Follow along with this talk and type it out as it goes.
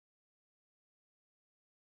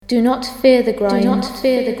Do not fear the grind. Do not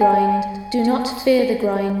fear the grind. Do not fear the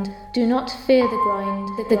grind. Do not fear the grind.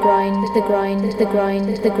 The grind. The grind. The grind.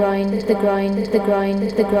 The grind. The grind. The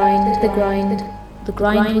grind. The grind. The grind. The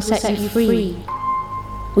grind will set you free.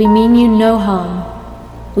 We mean you no harm.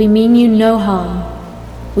 We mean you no harm.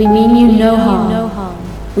 We mean you no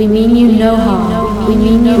harm. We mean you no harm. We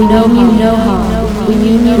mean you no harm. We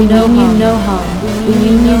mean you no harm. We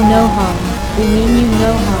mean you no harm. We mean you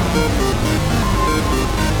no harm.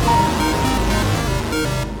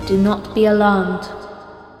 Do not be alarmed.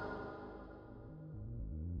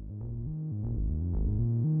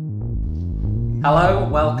 Hello,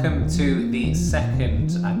 welcome to the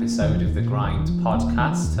second episode of the Grind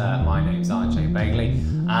podcast. My name's RJ Bailey,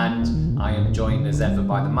 and I am joined as ever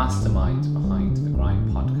by the mastermind behind the Grind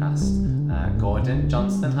podcast, Gordon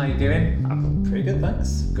Johnston. How are you doing? I'm pretty good,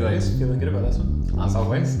 thanks. Good. Feeling good about this one, as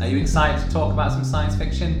always. Are you excited to talk about some science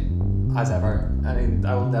fiction? As ever. I mean,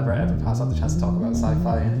 I will never ever pass up the chance to talk about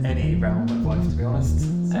sci-fi in any realm of life, to be honest.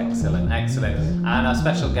 So. Excellent. And our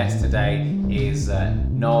special guest today is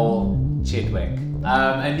Noel Chidwick.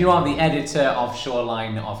 And you are the editor of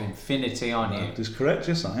Shoreline of Infinity, aren't you? That is correct,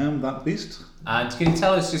 yes, I am that beast. And can you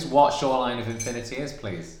tell us just what Shoreline of Infinity is,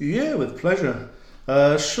 please? Yeah, with pleasure.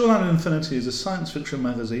 Shoreline of Infinity is a science fiction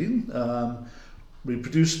magazine. We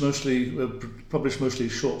publish mostly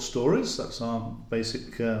short stories. That's our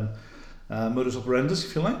basic modus operandus,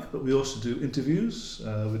 if you like. But we also do interviews.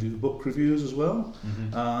 We do book reviews as well,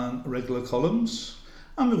 and regular columns.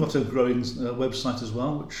 And we've got a growing website as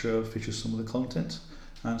well, which features some of the content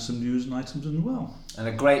and some news and items as well. And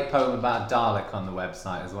a great poem about Dalek on the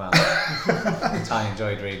website as well, which I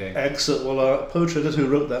enjoyed reading. Excellent. Well, our poetry editor who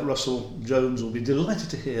wrote that, Russell Jones, will be delighted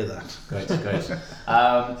to hear that. Good.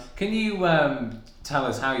 Can you tell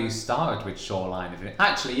us how you started with Shoreline of Infinity?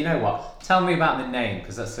 Actually, you know what? Tell me about the name,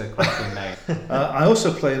 because that's a quite good name. I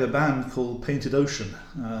also play in a band called Painted Ocean.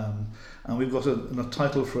 And we've got a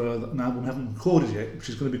title for an album we haven't recorded yet, which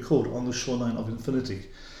is going to be called On the Shoreline of Infinity.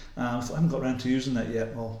 I thought, I haven't got around to using that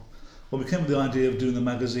yet. Well, when we came up with the idea of doing the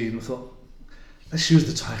magazine, we thought, let's use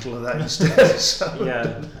the title of that instead.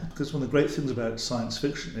 Because one of the great things about science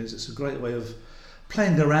fiction is it's a great way of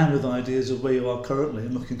playing around with ideas of where you are currently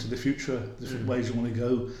and looking to the future, different ways you want to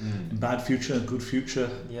go, bad future, good future.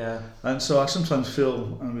 Yeah. And so I sometimes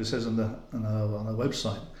feel, and it says on our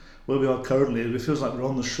website, where we are currently, it feels like we're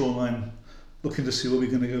on the shoreline looking to see where we're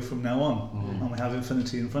going to go from now on, and we have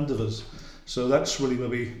infinity in front of us. So that's really where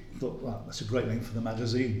we thought, well, that's a great name for the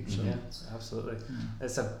magazine. So. Yeah, absolutely.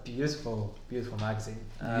 It's a beautiful, beautiful magazine.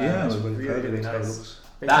 We're really proud of really it. nice.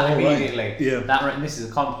 That immediately, right. And this is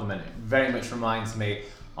a compliment, it very much reminds me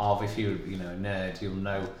of, if you're a nerd, you'll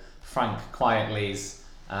know Frank Quietly's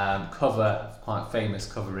cover, quite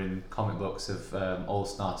famous cover in comic books of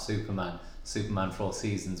All-Star Superman for All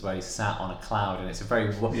Seasons, where he's sat on a cloud, and it's a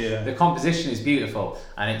very the composition is beautiful,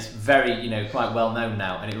 and it's very quite well known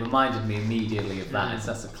now, and it reminded me immediately of that.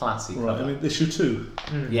 That's a classic cover. I mean, issue 2.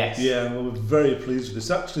 Yes. Yeah, well, we're very pleased with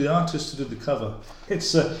this. Actually, the artist who did the cover, it's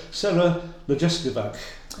Sarah Lejeskivac,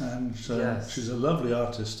 and she's a lovely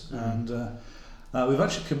artist, and we've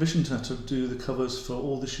actually commissioned her to do the covers for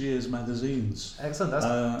all this year's magazines. Excellent. That's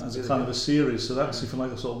as a kind of a series. So that's if you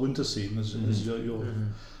like a sort of winter scene, as your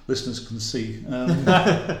listeners can see.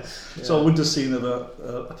 So a winter scene of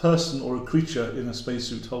a person or a creature in a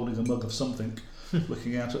spacesuit holding a mug of something,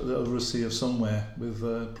 looking out over a sea of somewhere with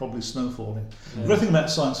probably snow falling. Great thing about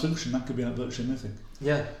science fiction, that could be virtually anything.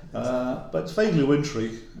 Yeah. But it's vaguely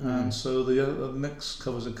wintry, and so the next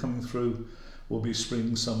covers are coming through will be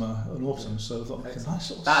spring, summer and autumn. So I thought, nice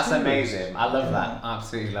sort of that's series. Amazing. I love that.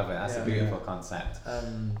 Absolutely love it. That's a beautiful concept.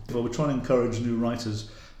 Well, we're trying to encourage new writers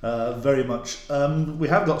very much. We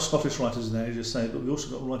have got Scottish writers now, as you say, but we've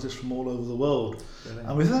also got writers from all over the world. Brilliant.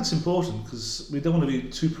 And we think that's important because we don't want to be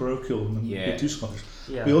too parochial and be too Scottish.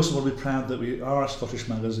 Yeah. We also want to be proud that we are a Scottish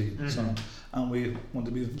magazine, and we want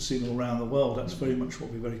to be seen all around the world. That's very much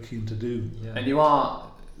what we're very keen to do. Yeah. And you are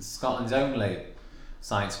Scotland's only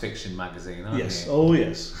science fiction magazine, aren't you? Oh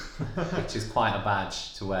yes. Which is quite a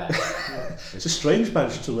badge to wear. It's a strange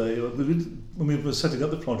badge to wear. When we were setting up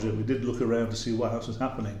the project, we did look around to see what else was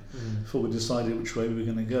happening before we decided which way we were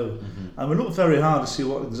going to go. And we looked very hard to see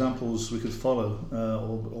what examples we could follow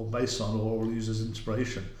or base on or use as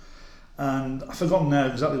inspiration. And I've forgotten now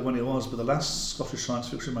exactly when it was, but the last Scottish science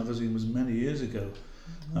fiction magazine was many years ago.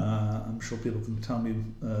 I'm sure people can tell me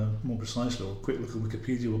more precisely, or a quick look at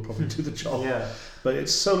Wikipedia will probably do the job. But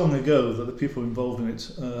it's so long ago that the people involved in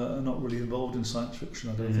it are not really involved in science fiction,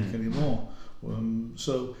 I don't think, anymore.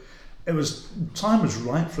 So time was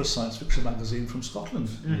right for a science fiction magazine from Scotland.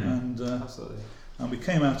 Absolutely. And we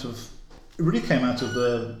came out of it really came out of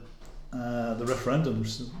the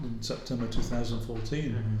referendums in September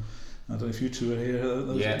 2014. Mm-hmm. I don't know if you two were here. I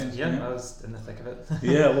was in the thick of it.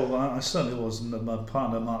 Yeah, well, I certainly was, and my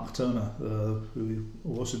partner Mark Toner, who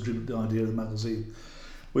also dreamed the idea of the magazine,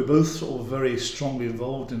 we're both sort of very strongly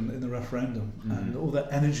involved in the referendum and all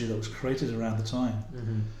that energy that was created around the time.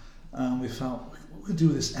 And we felt, what can we do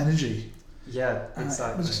with this energy? Yeah,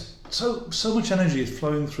 exactly. So much energy is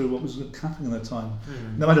flowing through what was happening at the time.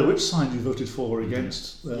 No matter which side you voted for or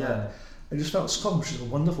against. I just felt Scotland was a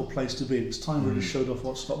wonderful place to be. It's time really showed off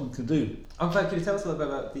what Scotland can do. In fact, could you tell us a little bit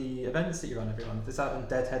about the events that you run every month? Is that in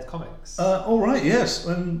Deadhead Comics? All right, yes.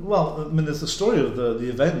 And well, I mean, the story of the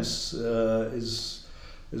events is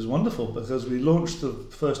wonderful because we launched the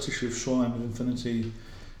first issue of Shoreline of Infinity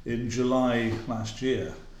in July last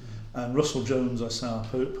year, and Russell Jones, our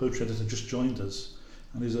poetry editor, just joined us,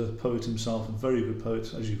 and he's a poet himself, a very good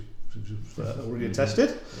poet, as you've already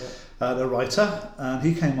attested. A writer, and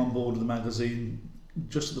he came on board with the magazine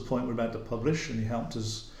just at the point we're about to publish, and he helped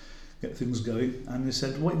us get things going. And he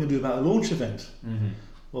said, what are you going to do about a launch event?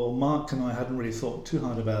 Well, Mark and I hadn't really thought too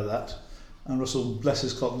hard about that, and Russell, bless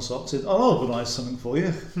his cotton socks, said, I'll organise something for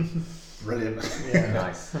you. Brilliant. Yeah,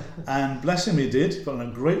 nice. And bless him, he did. Put on a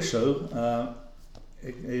great show.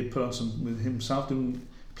 He put on some with himself,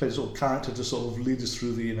 played a sort of character to sort of lead us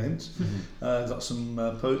through the event. Got some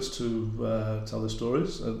poets to tell their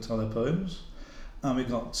stories, tell their poems, and we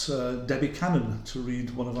got Debbie Cannon to read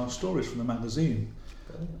one of our stories from the magazine.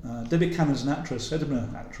 Debbie Cannon's an actress, Edinburgh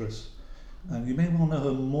actress, and you may well know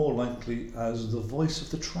her more likely as the voice of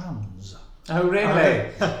the trams. Oh, really?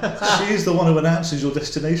 She's the one who announces your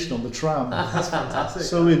destination on the tram. That's fantastic.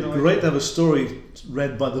 So it's great to have a story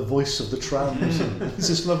read by the voice of the trams. It's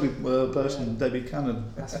this lovely person, Debbie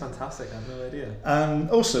Cannon. That's fantastic, I had no idea. And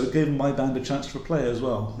also it gave my band a chance to play as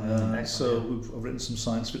well. So yeah. I've written some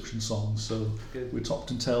science fiction songs. So Good. we topped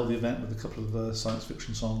and tailed the event with a couple of science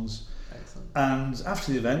fiction songs. Excellent. And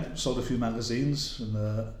after the event, sold a few magazines, and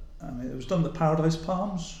it was done at the Paradise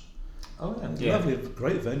Palms. Oh Yeah. Lovely,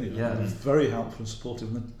 great venue. Yeah. Very helpful and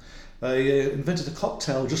supportive. And they invented a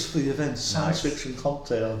cocktail just for the event, science fiction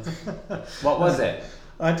cocktail. What was it?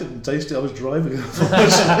 I didn't taste it, I was driving. It was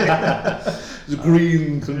a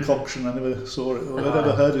green concoction, I never saw it, or I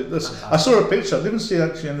never heard it. I saw a picture, I didn't see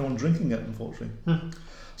actually anyone drinking it, unfortunately.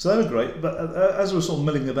 So that was great, but as we were sort of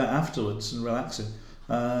milling about afterwards and relaxing,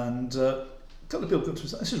 and a couple of people got to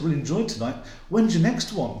me, I just really enjoyed tonight. When's your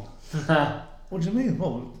next one? What do you mean?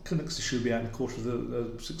 Well, the next issue will be out in a quarter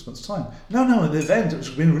of 6 months' time. No, the event, it's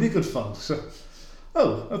been really good fun. So,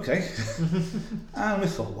 oh, okay. And we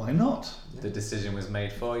thought, why not? The decision was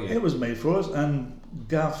made for you. It was made for us, and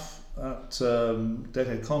Gaff at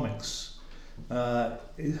Deadhead Comics,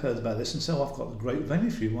 he heard about this and said, I've got a great venue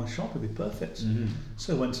for you, my shop would be perfect.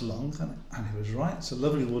 So I went along, and he was right. It's a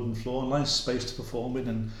lovely wooden floor, nice space to perform in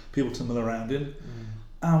and people to mill around in.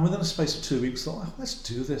 And within a space of 2 weeks, thought, let's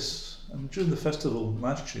do this. And during the festival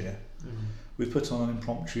last year, we put on an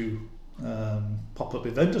impromptu pop-up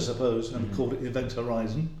event, I suppose, and called it Event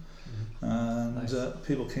Horizon. And Nice.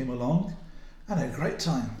 People came along and had a great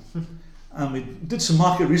time. And we did some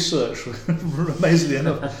market research, amazingly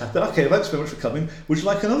enough. That, okay, thanks very much for coming. Would you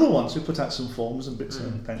like another one? So we put out some forms and bits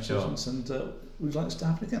and pencils, and would you like this to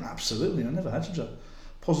happen again? Absolutely. I never had such a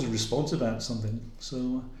positive response about something.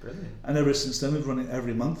 So, Brilliant. and ever since then, we've run it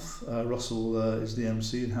every month. Russell is the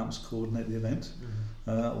MC and helps coordinate the event.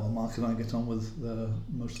 While Mark and I get on with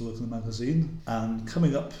most of the work in the magazine. And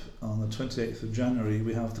coming up on the 28th of January,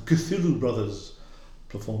 we have the Cthulhu Brothers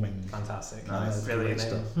performing. Fantastic. Nice. Brilliant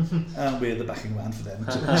great name. stuff. And we're the backing band for them.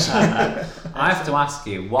 I have to ask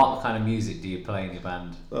you, what kind of music do you play in your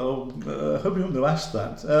band? I hope you wouldn't have asked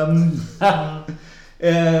that.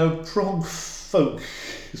 Prog folk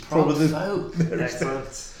is probably folk.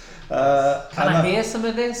 Excellent. Can I hear some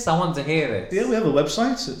of this? I want to hear it. Yeah, we have a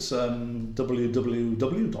website. It's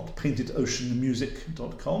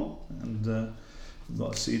www.paintedoceanmusic.com, and we've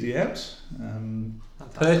got a CD out.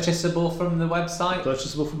 Purchasable from the website?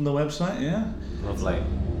 Purchasable from the website, yeah. Lovely.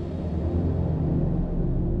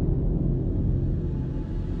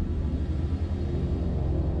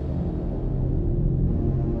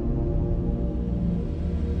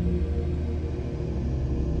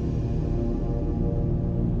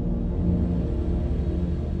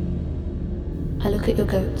 I look at your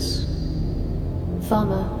goats.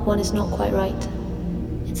 Farmer, one is not quite right.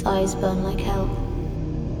 Its eyes burn like hell.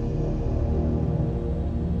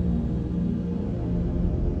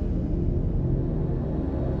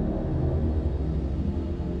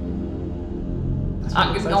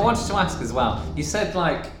 I wanted to ask as well. You said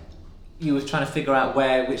you were trying to figure out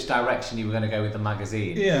which direction you were going to go with the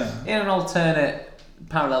magazine. Yeah. In an alternate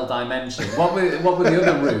parallel dimension, what were the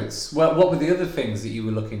other routes? What were the other things that you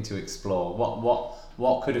were looking to explore?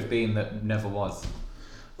 What could have been that never was?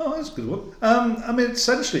 Oh, that's a good one. I mean,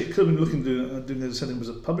 essentially, it could have been looking to doing something as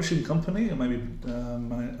a publishing company, or maybe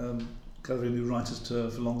gathering new writers for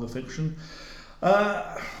longer fiction.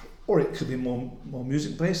 Or it could be more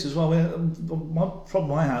music based as well. One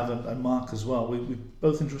problem I have, and Mark as well, we're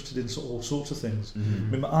both interested in all sorts of things. I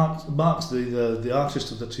mean, Mark's the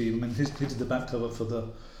artist of the team, and he did the back cover for the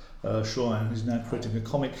Shoreline. He's now creating a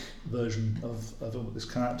comic version of this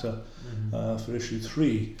character for issue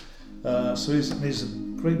 3. So he's a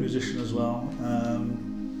great musician as well.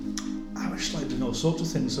 I just like doing all sorts of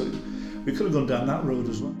things, so we could have gone down that road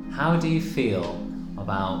as well. How do you feel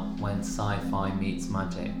about when sci-fi meets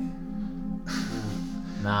magic?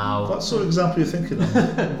 Now, What sort of example are you thinking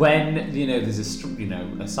of? when there's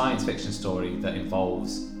a science fiction story that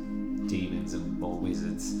involves demons or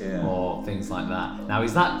wizards or things like that. Now,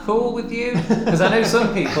 is that cool with you? Because I know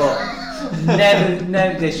some people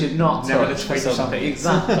never they should not touch for something.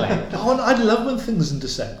 Exactly. I love when things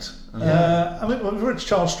intersect. I mean, when we read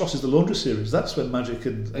Charles Stross's The Laundry series, that's when magic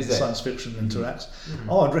and science fiction interacts.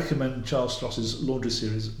 I'd recommend Charles Stross's Laundry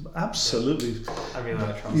series. Absolutely. I really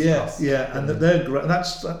like Charles Stross. Yeah, and they're great.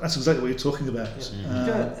 That's exactly what you're talking about.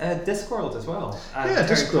 Discworld as well.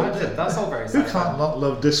 Discworld. That's all very Who can't not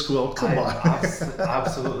love Discworld? Come on.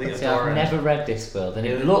 Absolutely See, adore I've it. never read Discworld, and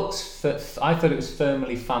it looks. I thought it was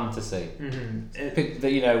firmly fantasy.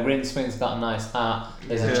 Rincewink's got a nice hat.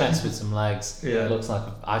 There's a chest with some legs. Yeah. It looks like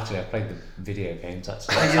I played the video games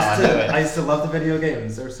actually. I used to love the video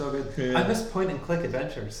games. They're so good. Yeah. I miss point and click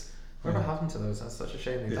adventures. Whatever happened to those? That's such a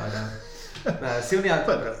shame they died out. See,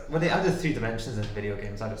 when they added 3 dimensions into video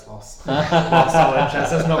games, I just lost all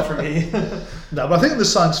interest. That's not for me. No, but I think in the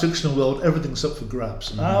science fiction world, everything's up for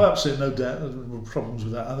grabs. I have absolutely no doubt problems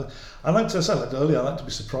with that. I like to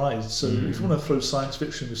be surprised. So if you want to throw science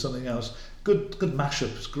fiction with something else, good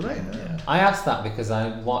mashup is great. Yeah. I asked that because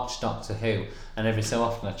I watch Doctor Who, and every so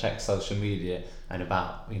often I check social media, and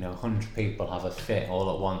about 100 people have a fit all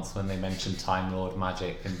at once when they mention Time Lord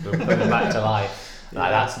magic and bring it back to life.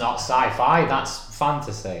 Like, that's not sci-fi, that's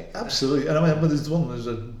fantasy. Absolutely. And I mean, there's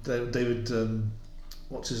David,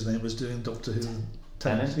 what's his name, was doing Doctor Who.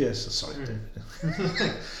 Tennant? Yes, sorry, David.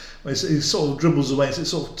 He sort of dribbles away. It's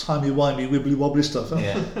sort of timey-wimey, wibbly-wobbly stuff.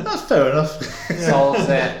 Yeah. That's fair enough. Solves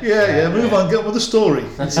it. Yeah, move on, get on with the story.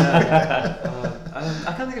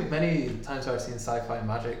 I can't think of many times where I've seen sci-fi and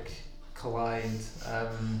magic collide. I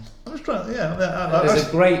was trying, There's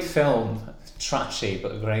a great film, trashy,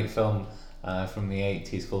 but a great film from the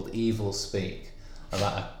 80s called Evil Speak,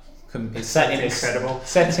 about it's set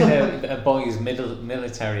in a boys'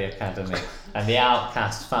 military academy, and the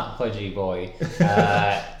outcast fat pudgy boy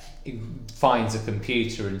finds a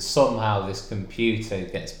computer, and somehow this computer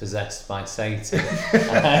gets possessed by Satan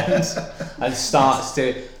and starts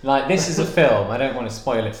to, like, this is a film, I don't want to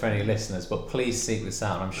spoil it for any listeners, but please seek this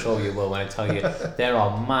out. I'm sure you will when I tell you there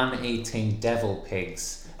are man-eating devil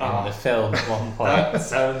pigs in the film at one point. That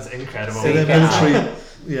sounds incredible. In a military,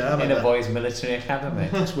 in a boys' military academy.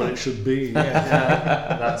 That's what it should be.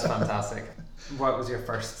 Yeah, that's fantastic. What was your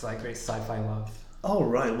first great sci-fi love? Oh,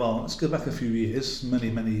 right, well, let's go back a few years,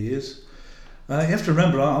 many years. You have to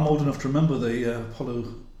remember, I'm old enough to remember the Apollo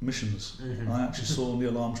missions. I actually saw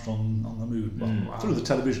Neil Armstrong on the moon, through the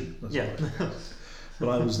television. But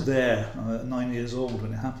I was there, 9 years old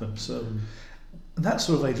when it happened. So at that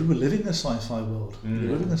sort of age, we were living a sci-fi world. We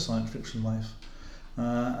were living a science fiction life.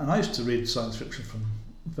 And I used to read science fiction from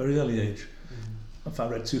a very early age. In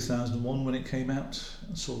fact, I read 2001 when it came out.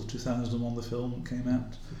 I saw the 2001, the film came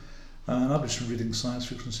out. And I've been reading science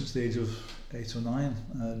fiction since the age of 8 or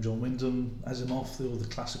 9. John Wyndham, Asimov, all the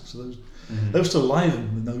classics of those. They were still alive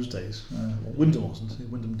in those days. Wyndham wasn't.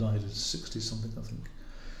 Wyndham died at 60 something, I think.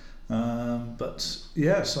 But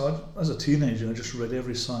yeah, so as a teenager, I just read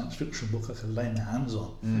every science fiction book I could lay my hands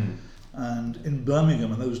on. And in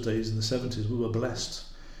Birmingham in those days, in the 70s, we were blessed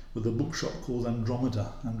with a bookshop called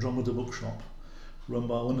Andromeda Bookshop, run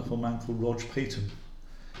by a wonderful man called Rog Payton.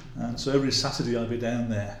 And so every Saturday I'd be down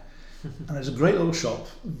there. And it's a great little shop,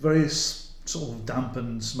 very sort of damp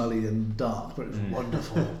and smelly and dark, but it was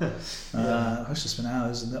wonderful. I used to spend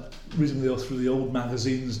hours reading through the old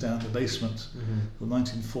magazines down the basement. The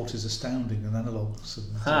 1940s Astounding and Analogues.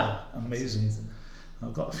 And, amazing.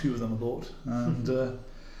 I've got a few of them I bought. And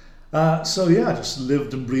so yeah, I just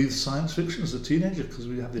lived and breathed science fiction as a teenager because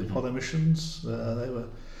we had the Apollo missions. They were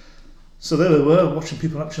So there we were, watching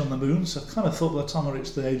people actually on the moon. So I kind of thought by the time I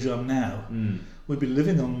reached the age I'm now, we'd be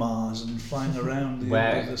living on Mars and flying around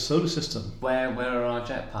the solar system. Where are our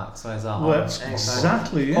jetpacks? Where's our Well,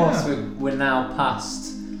 exactly, yeah. Of course, we're now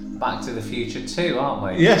past Back to the Future 2,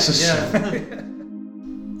 aren't we? Yes,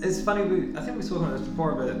 It's funny, I think we've spoken about this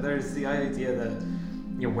before, but there's the idea that,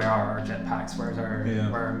 where are our jetpacks, where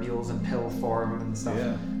are our meals in pill form and stuff.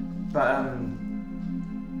 Yeah. But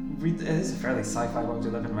it is a fairly sci-fi world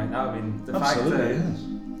we live in right now. I mean, the Absolutely, fact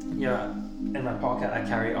that, in my pocket I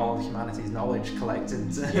carry all of humanity's knowledge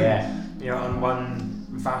collected, on one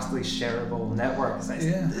vastly shareable network.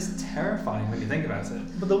 It's terrifying when you think about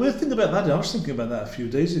it. But the weird thing about that, I was thinking about that a few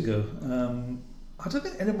days ago. I don't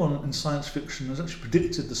think anyone in science fiction has actually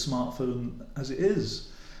predicted the smartphone as it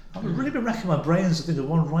is. I've really been racking my brains to think of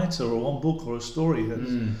one writer or one book or a story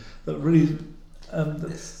that really...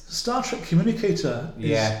 the Star Trek communicator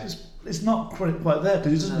is not quite there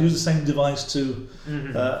because he doesn't use the same device to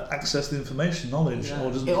access the information, knowledge.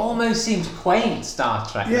 Or doesn't. It almost seemed quaint, Star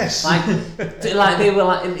Trek. Yes. Like they were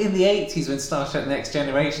like in the 80s when Star Trek Next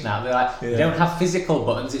Generation out, they're like, you don't have physical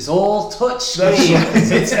buttons, it's all touch screen.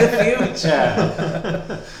 It's the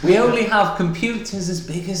future. We only have computers as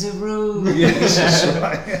big as a room. Yes, that's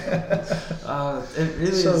right. It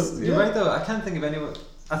really is. You're right though, I can't think of anyone.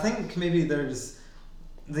 I think maybe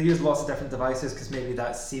they use lots of different devices because maybe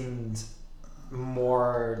that seemed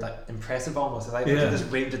more like impressive almost. Like look at this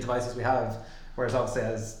range of devices we have, whereas obviously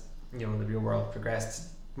as the real world progressed,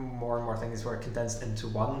 more and more things were condensed into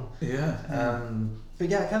one.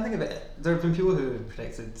 But I can't think of it. There have been people who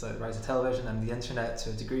predicted the rise of television and the internet to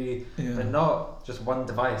a degree, but not just one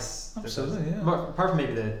device. Absolutely, Apart from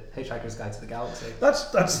maybe the Hitchhiker's Guide to the Galaxy.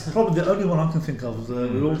 That's probably the only one I can think of.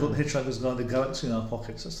 We've all got the Hitchhiker's Guide to the Galaxy in our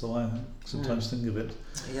pockets. That's the way I sometimes think of it.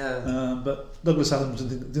 But Douglas Adams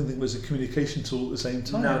didn't think it was a communication tool at the same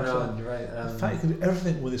time. No, you're right. In fact, you can do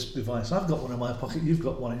everything with this device. I've got one in my pocket. You've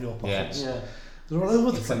got one in your pockets. They're all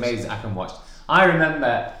over the place. It's amazing. I can watch. I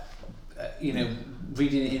remember,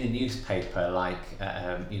 reading it in a newspaper,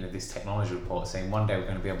 this technology report saying one day we're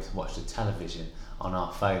going to be able to watch the television on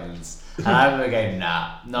our phones. And I remember going,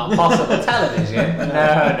 nah, not possible. Television?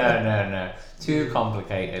 No. Too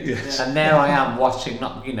complicated. Yes. And there I am watching,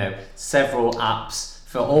 several apps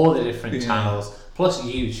for all the different channels, plus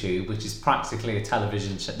YouTube, which is practically a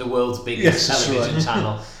television, the world's biggest television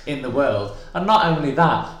channel in the world. And not only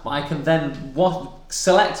that, but I can then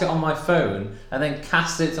select it on my phone and then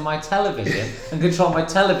cast it to my television and control my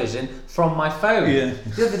television from my phone.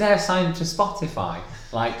 The other day I signed to Spotify,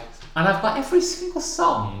 and I've got every single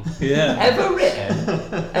song ever written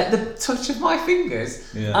at the touch of my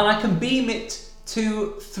fingers, and I can beam it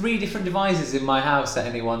to 3 different devices in my house at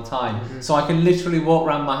any one time. So I can literally walk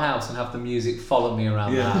around my house and have the music follow me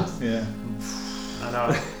around the house. I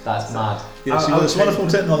know. That's mad. Yes, it's wonderful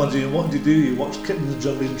technology, and what do? You watch kittens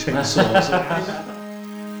juggling chainsaws.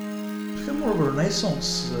 Become more of a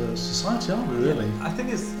Renaissance society, aren't we, really? I think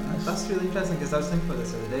that's really interesting because I was thinking about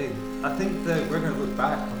this the other day. I think that we're going to look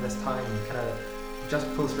back on this time kind of just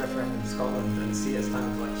post-referendum in Scotland and see it as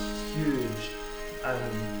time of huge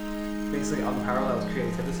and basically unparalleled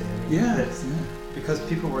creativity. Because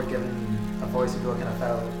people were given a voice, people kind of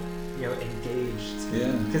felt engaged.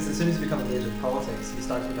 Because as soon as you become engaged with politics, you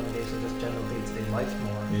start to become engaged in just general day-to-day life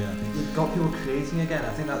more. You've got people creating again.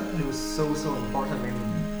 I think that it was so important. I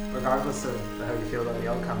mean, regardless of how you feel about the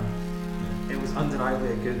outcome, it was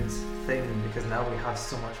undeniably a good thing because now we have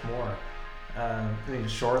so much more.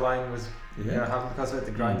 Shoreline was happened because of it.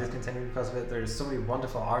 The grind is continuing because of it. There's so many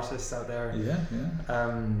wonderful artists out there.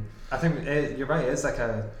 I think you're right. It's I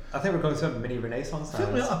think we're going through a mini renaissance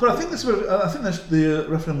now. But I think the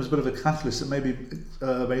referendum was a bit of a catalyst that maybe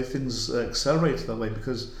made things accelerate that way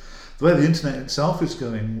because the way the internet itself is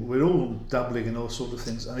going, we're all dabbling in all sorts of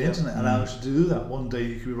things, and the internet allows you to do that. One day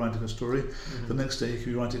you could be writing a story, the next day you could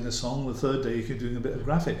be writing a song, the third day you could be doing a bit of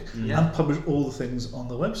graphic, and publish all the things on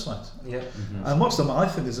the website. And what's I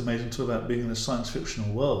think is amazing too about being in a science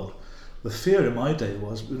fictional world, the fear in my day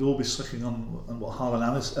was we'd all be sucking on what Harlan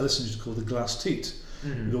Ellison used to call the glass teat.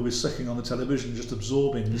 We'd all be sitting on the television, just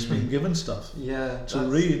absorbing this being given stuff to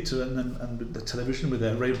read and the television with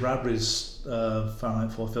Ray Bradbury's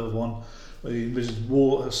Fahrenheit 451, where he envisioned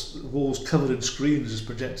walls covered in screens just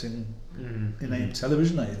projecting inane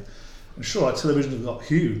television aid. And sure, our televisions have got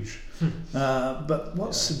huge, but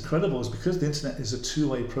what's incredible is because the internet is a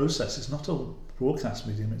two-way process. It's not a broadcast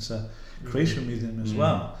medium; it's a creation medium as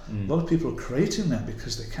well. A lot of people are creating that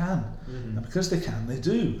because they can, and because they can, they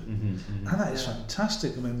do, and that is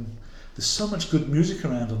fantastic. I mean, there's so much good music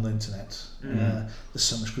around on the internet. There's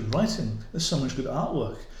so much good writing. There's so much good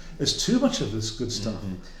artwork. There's too much of this good stuff.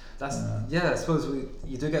 I suppose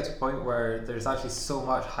you do get to a point where there's actually so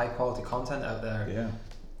much high quality content out there. Yeah.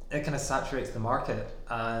 It kind of saturates the market,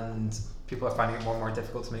 and people are finding it more and more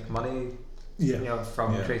difficult to make money.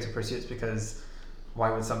 From creative pursuits, because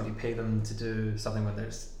why would somebody pay them to do something when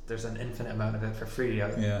there's an infinite amount of it for free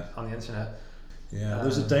on the internet? Yeah,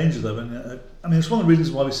 there's a danger though. I mean, it's one of the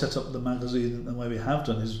reasons why we set up the magazine the way we have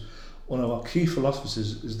done. Is one of our key philosophies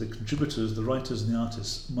is the contributors, the writers, and the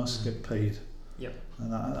artists must get paid. Yep.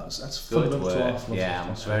 And that's good fundamental to our work. philosophy. Yeah,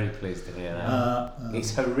 I'm very pleased to hear that.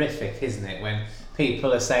 It's horrific, isn't it, when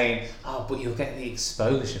people are saying, "Oh, but you'll get the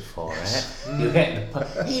exposure for it. You'll get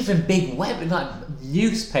even big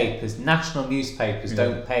newspapers, national newspapers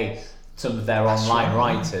don't pay some of their online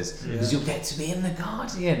writers because you'll get to be in the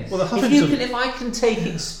Guardian. Well, if I can take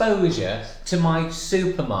exposure to my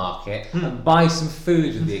supermarket and buy some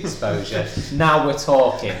food with the exposure, now we're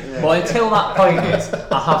talking. But until that point is,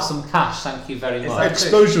 I have some cash. Thank you very much.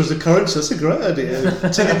 Exposure as a currency. That's a great idea.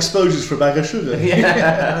 10 exposures for a bag of sugar. I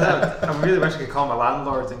really wish I could call my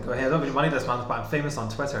landlord and go, "Hey, I don't have any money this month, but I'm famous on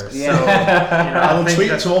Twitter." Yeah. So I will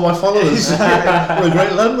tweet to all my followers. What a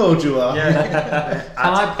great landlord you are. Yeah.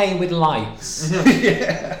 Can I pay with likes?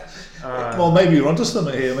 Well, maybe you're onto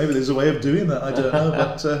something here. Maybe there's a way of doing that. I don't know,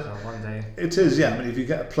 but one day it is. Yeah, I mean, if you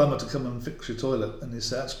get a plumber to come and fix your toilet, and you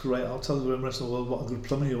say, "That's great. I'll tell the rest of the world what a good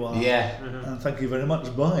plumber you are." Yeah. And thank you very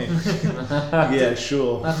much. Bye. Yeah,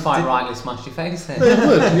 sure. That's quite rightly smash your face in. They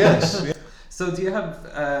would. Yes. Yeah. So, do you have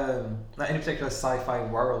any particular sci-fi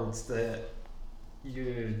worlds that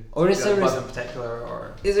you in particular,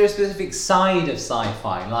 or is there a specific side of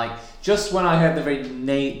sci-fi? Like, just when I heard the very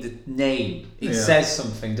name, it says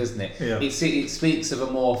something, doesn't it? Yeah. It speaks of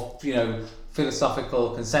a more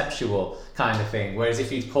philosophical, conceptual kind of thing. Whereas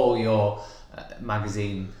if you'd call your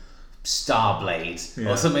magazine Starblade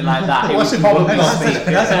or something like that, it would probably speak.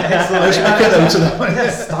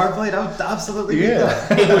 Starblade, I would absolutely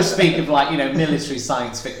it would speak of military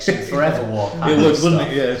science fiction, forever war. It would, wouldn't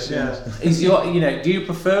it? Yes. Is your do you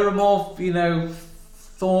prefer a more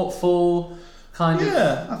thoughtful kind of?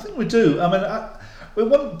 Yeah, I think we do. I mean, we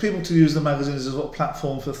want people to use the magazine as a sort of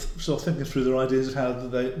platform for sort of thinking through their ideas of how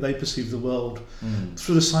they perceive the world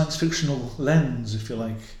through the science fictional lens, if you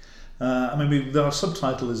like. Our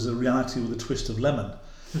subtitle is "A Reality with a Twist of Lemon,"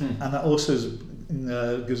 and that also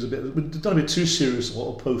gives a bit. We don't want to be too serious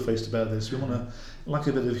or po-faced about this. We want to like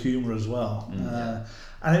a bit of humour as well,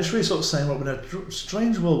 and it's really sort of saying, "Well, in a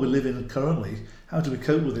strange world we live in currently, how do we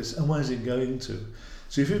cope with this, and where is it going to?"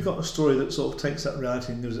 So if you've got a story that sort of takes that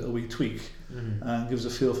reality and gives it a wee tweak and gives a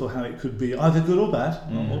feel for how it could be either good or bad,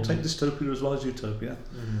 or take dystopia as well as utopia,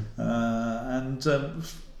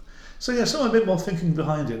 so something a bit more thinking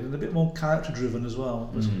behind it and a bit more character driven as well.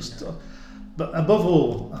 But above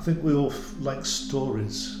all, I think we all like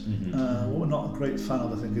stories. What we're not a great fan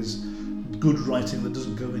of, I think, is good writing that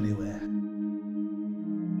doesn't go anywhere.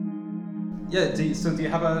 Yeah, do you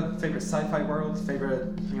have a favourite sci-fi world,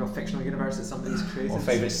 favourite fictional universe that somebody's created? Or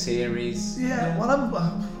favourite series? Yeah, well,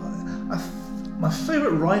 my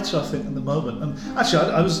favourite writer, I think, at the moment, and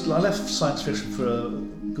actually I left science fiction for a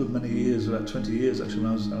good many years, about 20 years actually,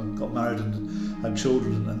 when I got married and had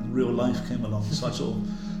children, and real life came along, so I sort of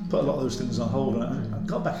put a lot of those things on hold, and I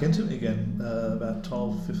got back into it again about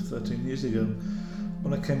 13 years ago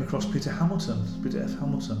when I came across Peter F. Hamilton.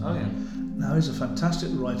 Oh yeah. Now he's a fantastic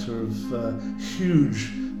writer of huge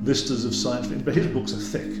vistas of science fiction, but his books are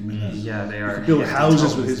thick. I mean, they are. You could build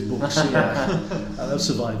houses with his books. They'll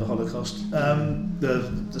survive the Holocaust, the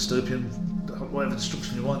dystopian, whatever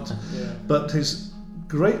destruction you want. But his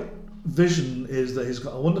great vision is that he's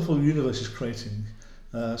got a wonderful universe he's creating,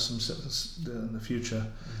 some in the future,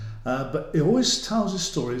 but he always tells his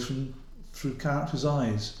stories through characters'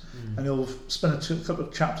 eyes, and he'll spend a couple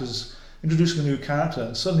of chapters introducing a new character,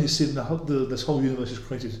 and suddenly he's seen this whole universe is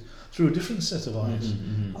created through a different set of eyes.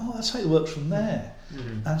 Oh, that's how it works from there.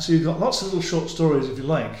 And so you've got lots of little short stories, if you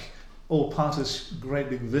like, all part of this great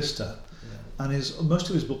big vista. And most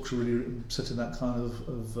of his books are really set in that kind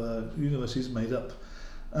of universe he's made up.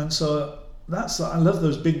 And so I love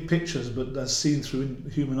those big pictures, but as seen through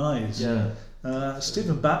human eyes.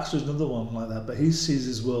 Stephen Baxter is another one like that, but he sees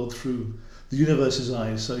his world through the universe's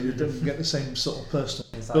eyes, so you don't get the same sort of person.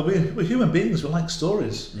 Exactly. But we're human beings, we like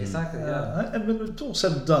stories. Exactly, and when it's all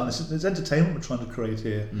said and done, it's entertainment we're trying to create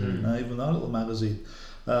here, even with our little magazine.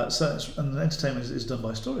 And the entertainment is done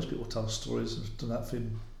by stories. People tell stories, and have done that for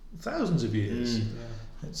thousands of years.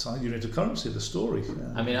 It's our unit of currency, the story.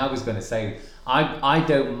 I mean, I was going to say, I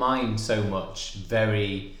don't mind so much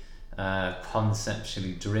very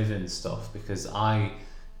conceptually driven stuff, because I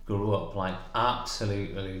grew up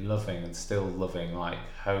absolutely loving and still loving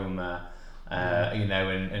Homer, you know,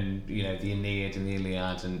 and you know, the Aeneid and the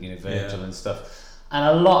Iliad and, you know, Virgil and stuff. And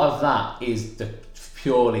a lot of that is the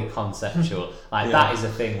purely conceptual. Like that is a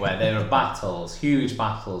thing where there are battles, huge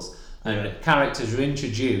battles, and characters are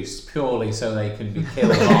introduced purely so they can be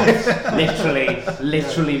killed off,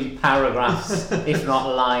 literally paragraphs, if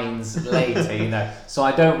not lines later, you know. So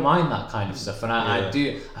I don't mind that kind of stuff, and I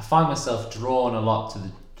find myself drawn a lot to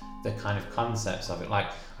the kind of concepts of it. Like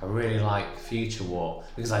I really like Future War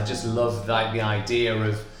because I just love like the idea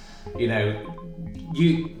of, you know,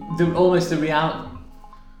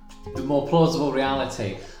 the more plausible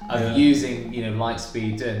reality of using, you know, light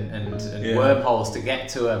speed and wormholes to get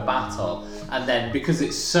to a battle, and then because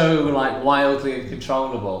it's so like wildly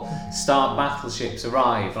uncontrollable, Stark battleships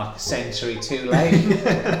arrive like a century too late,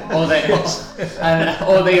 or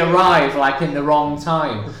they arrive like in the wrong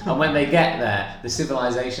time, and when they get there, the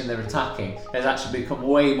civilization they're attacking has actually become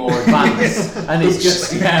way more advanced, and it's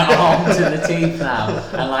just armed to the teeth now,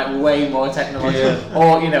 and like way more technological,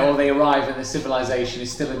 or you know, or they arrive and the civilization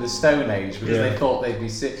is still in the Stone Age because they thought they'd be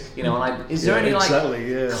you know. And is there any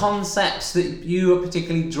concepts that you are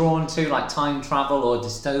particularly drawn to, like time travel or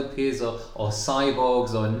dystopias or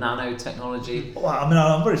cyborgs or nanotechnology? Well, I mean,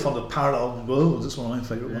 I'm very fond of parallel worlds. It's one of my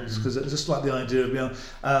favourite ones because it's just like the idea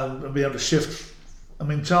of being able to shift. I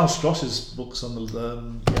mean, Charles Stross's books on the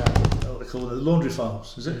what they call it, the laundry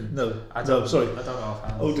files. Is it? No, sorry. I don't know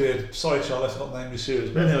offhand. Oh dear, sorry, Charles, I forgot the name of your series.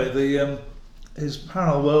 But anyway, his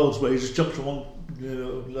parallel worlds where he just jumps from one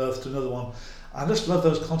Earth to another one. I just love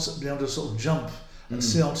those concepts, being able to sort of jump and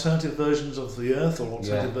see alternative versions of the Earth or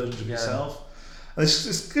alternative versions of yourself. And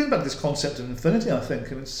it's going back to this concept of infinity, I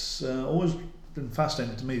think, and it's always been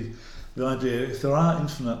fascinating to me, the idea if there are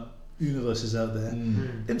infinite universes out there,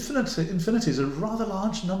 infinity is a rather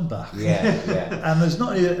large number. And there's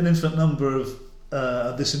not an infinite number of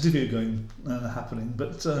this interview going happening,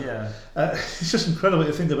 but it's just incredible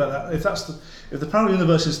to think about that. If the parallel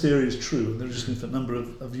universes theory is true, and there's just an infinite number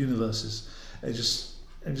of universes, it just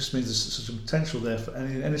means there's such a potential there for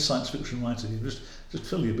any science fiction writer. You just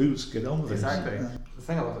fill your boots, get on with it. Exactly. The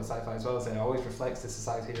thing I love about sci-fi as well is it always reflects the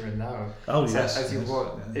society here and now. Oh so yes.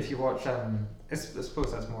 If you watch, I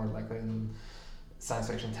suppose that's more likely in science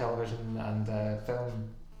fiction, television, and film.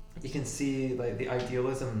 You can see like the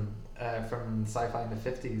idealism from sci-fi in the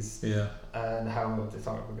 50s, and how they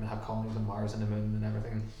thought we're going to have colonies on Mars and the Moon and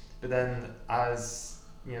everything. But then, as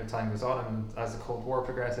you know, time goes on and as the Cold War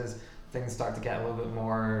progresses, things start to get a little bit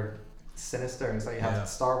more sinister. It's like you have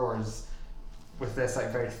Star Wars with this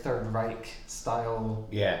like very Third Reich style,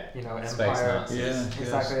 you know, empire.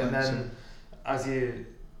 Exactly. And then as you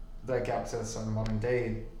get up to sort of modern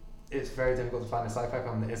day, it's very difficult to find a sci-fi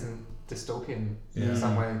film that isn't dystopian in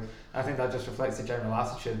some way. I think that just reflects the general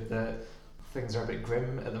attitude that things are a bit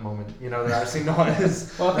grim at the moment. You know, they're actually not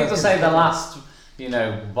as well. People say the last, you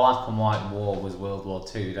know, black and white war was World War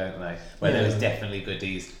II, don't they? Where there was definitely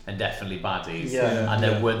goodies and definitely baddies, and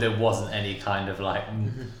there wasn't any kind of like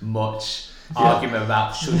much argument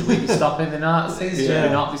about should we be stopping the Nazis, should we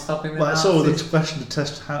not be stopping the Nazis. Well, it's all the question to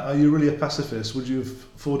test, are you really a pacifist? Would you have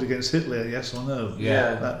fought against Hitler, yes or no?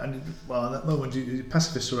 And at that moment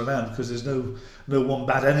pacifists are allowed because there's no one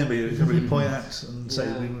bad enemy you can really point at and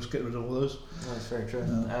say we must get rid of all those. That's very true.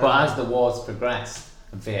 But as the wars progressed,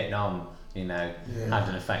 Vietnam, you know, had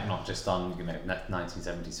an effect not just on, you know,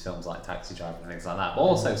 1970s films like Taxi Driver and things like that, but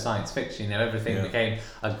also science fiction. You know, everything became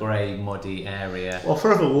a grey, muddy area. Well,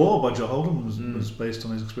 Forever War by Joe Holden was based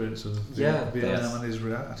on his experience of Vietnam and his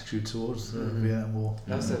attitude towards the Vietnam War.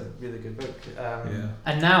 That's a really good book.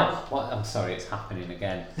 And now, I'm sorry, it's happening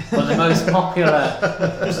again. But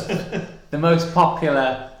the most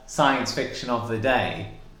popular science fiction of the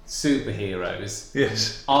day,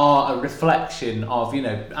 superheroes, are a reflection of, you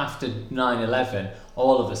know, after 9/11,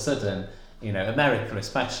 all of a sudden, you know, America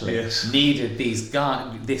especially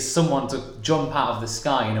needed someone to jump out of the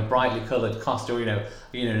sky in a brightly coloured costume,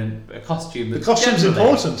 you know, a costume. The costume's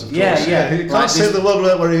important, of course. You can't save the world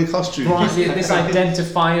without wearing a costume. This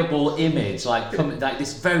identifiable image, like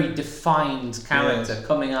this very defined character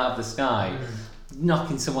coming out of the sky,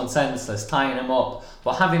 knocking someone senseless, tying them up,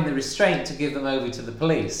 but having the restraint to give them over to the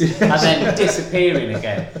police and then disappearing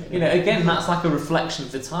again. You know, again, that's like a reflection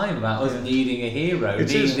of the time about us needing a hero,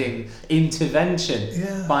 needing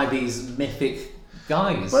intervention by these mythic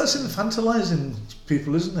guys. Well, it's infantilising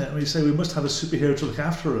people, isn't it? I mean, you say we must have a superhero to look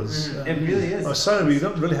after us. It really is. Oh, sorry, we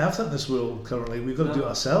don't really have that in this world currently. We've got to do it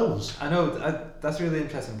ourselves. I know, that's a really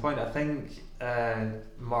interesting point. I think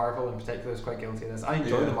Marvel in particular is quite guilty of this. I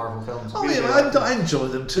enjoy the Marvel films. Oh yeah, I enjoy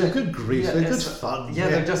them too. Good grief, they're good fun.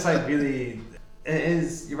 They're just like really. It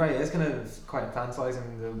is. You're right. It's kind of quite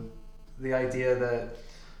infantilising the idea that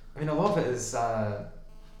I mean, a lot of it is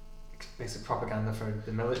basic propaganda for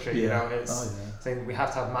the military. Yeah. You know, it's saying we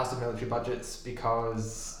have to have massive military budgets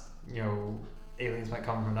because, you know, aliens might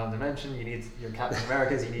come from another dimension. You need your Captain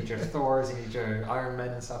Americas, you need your Thors, you need your Iron Men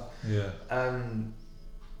and stuff. Yeah.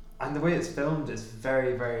 And the way it's filmed is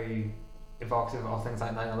very, very evocative of things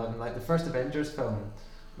like 9/11. Like the first Avengers film,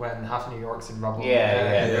 when half New York's in rubble.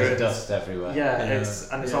 There's dust everywhere.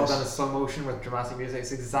 It's all done in slow motion with dramatic music.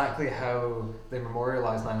 It's exactly how they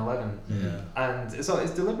memorialise 9/11. And it's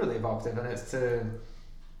deliberately evocative, and it's to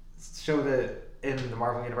show that in the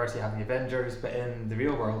Marvel universe you have the Avengers, but in the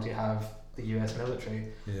real world you have the US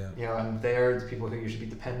military. You know, and they're the people who you should be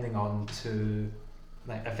depending on to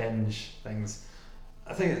like avenge things.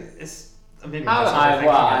 I think it's maybe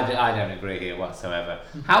I don't agree here whatsoever.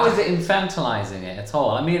 How is it infantilising it at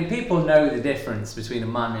all? I mean, people know the difference between a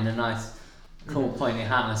man in a nice, cool pointy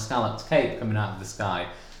hat and a scalloped cape coming out of the sky.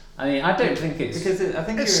 I mean, I don't think it's because I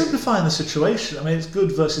think it's simplifying the situation. I mean, it's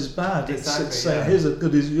good versus bad. Exactly, it's saying here's the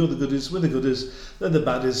goodies, you're the goodies, we're the goodies, they're the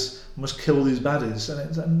baddies. Must kill these baddies, and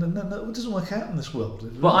it doesn't work out in this world.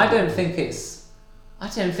 But I don't think it's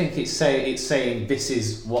saying this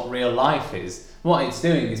is what real life is. What it's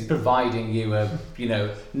doing is providing you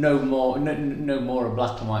no more a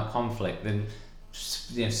black and white conflict than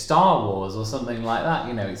Star Wars or something like that.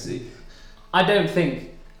 You know,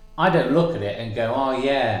 I don't look at it and go, oh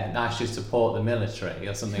yeah, I should support the military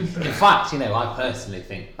or something. In fact, I personally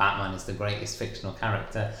think Batman is the greatest fictional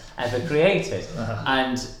character ever created,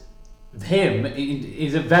 and him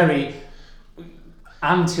is a very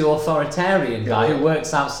anti-authoritarian guy who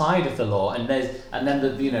works outside of the law, and there's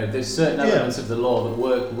certain elements of the law that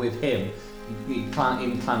work with him in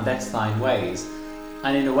clandestine ways,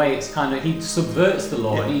 and in a way it's kind of he subverts the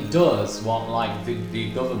law and he does what like the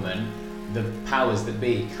government, the powers that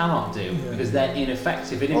be cannot do because they're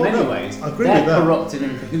ineffective and in many ways they're corrupt and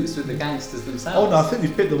in cahoots with the gangsters themselves. Oh no, I think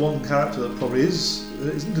you've picked the one character that probably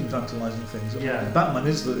isn't infantilising things. I mean, Batman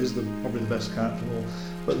is probably the best character of all.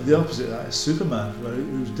 But the opposite of that is Superman,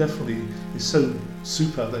 who's definitely is so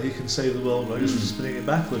super that he can save the world by just spinning it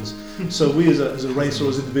backwards. So we as a race or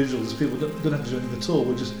as individuals, as people don't have to do anything at all.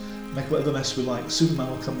 We'll just make whatever mess we like. Superman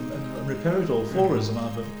will come and repair it all for us.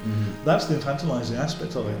 That's the infantilising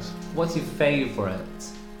aspect of it. What's your favourite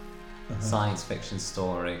science fiction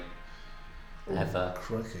story ever?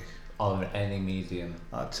 Crikey. Of any medium?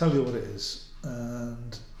 I'll tell you what it is.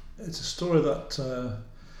 And it's a story that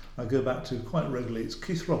I go back to quite regularly. It's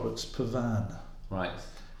Keith Roberts' Pavan. Right.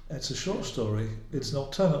 It's a short story. It's an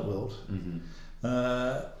alternate world.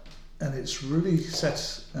 And it's really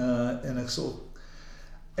set in a sort of...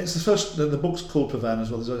 It's the first... The book's called Pavan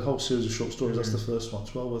as well. There's a whole series of short stories. That's the first one.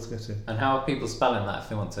 It's well worth getting. And how are people spelling that if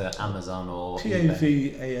they want to Amazon or...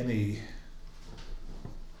 Pavane.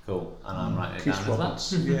 Cool. And I'm writing it Keith down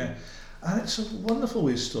Roberts. as that. Yeah. And it's a wonderful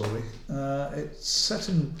wee story. It's set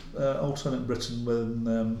in alternate Britain when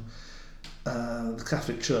the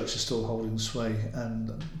Catholic Church is still holding sway,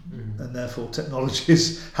 and therefore technology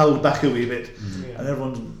is held back a wee bit, and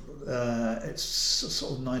everyone. It's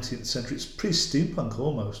sort of 19th century. It's pre-steampunk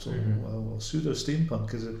almost, or pseudo-steampunk,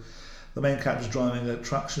 because the main character is driving a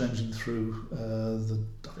traction engine through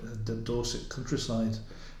the Dorset countryside,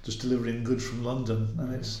 just delivering goods from London,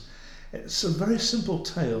 and it's a very simple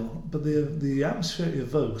tale, but the atmosphere it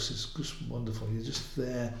evokes is just wonderful. You're just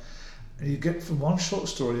there, and you get from one short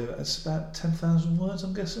story, it's about 10,000 words,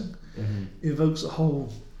 I'm guessing. It evokes a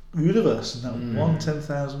whole universe in that one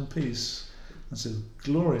 10,000 piece. That's a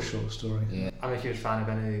glorious short story. Yeah. I'm a huge fan of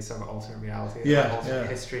any sort of alternate reality, alternate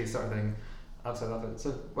history sort of thing. Absolutely love it.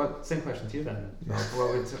 So, same question to you then.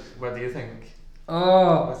 What do you think?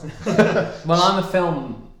 Oh, well, I'm a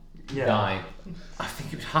film guy. I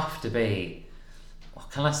think it would have to be, what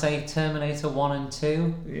can I say, Terminator 1 and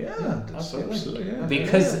 2? Yeah, absolutely. Yeah.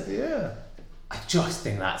 Because I just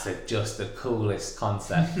think that's just the coolest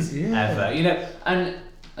concept ever. And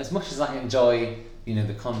as much as I enjoy,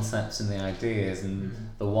 the concepts and the ideas and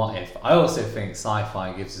the what if, I also think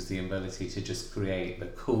sci-fi gives us the ability to just create the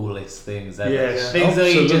coolest things ever. Yes, things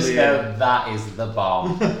that you just go, that is the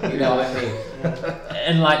bomb. You know what I mean?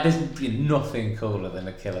 And like, there's nothing cooler than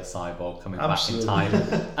a killer cyborg coming back in time.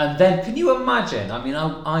 And then, can you imagine? I mean,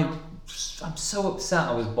 I'm so upset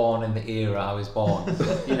I was born in the era I was born.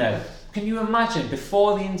 Can you imagine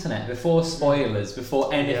before the internet, before spoilers,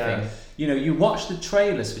 before anything? You watch the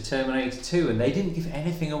trailers for Terminator 2 and they didn't give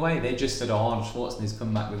anything away. They just said, Arnold Schwarzenegger's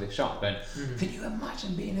come back with a shotgun. Can you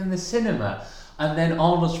imagine being in the cinema And then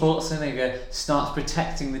Arnold Schwarzenegger starts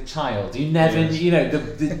protecting the child. You never, Yes. you know,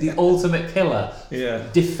 the ultimate killer Yeah.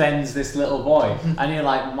 defends this little boy, and you're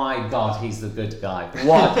like, my God, he's the good guy.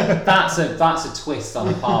 What? That's a twist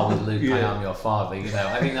on par with Luke. I am your father. You know,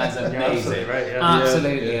 I think that's amazing. absolutely right, yeah.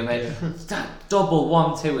 Absolutely Yeah. amazing. That double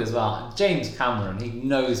 1-2 as well. James Cameron, he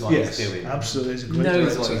knows what he's doing. Absolutely, he's a great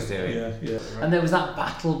Knows director. what he's doing. Yeah. And there was that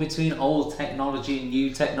battle between old technology and new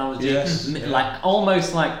technology. Yes. Like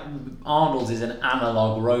almost like Arnold is an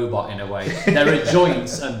analog robot in a way. There are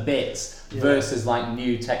joints and bits versus like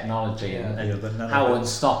new technology and how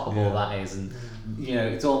unstoppable that is. And you know,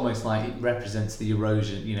 it's almost like it represents the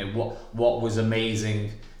erosion. You know, what was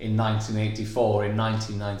amazing in 1984, in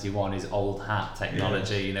 1991 is old hat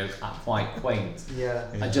technology. You know, quite quaint.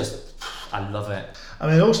 I love it. I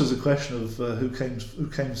mean, also there's a question of who comes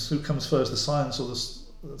first, the science or the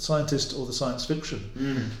scientist or the science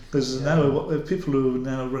fiction. Because now people who are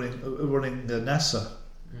now running NASA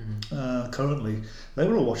currently, they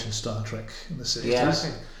were all watching Star Trek in the 60s.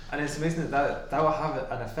 Exactly. And it's amazing that will have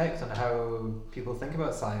an effect on how people think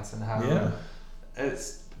about science and how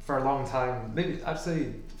it's for a long time.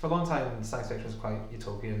 For a long time, science fiction was quite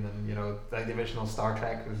utopian, and you know, like the original Star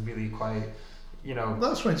Trek was really quite. You know,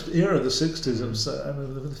 that's right. It's the era of the 60s. It was, I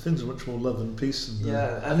mean, the things are much more love and peace. And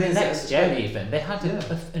and the next gen even they had an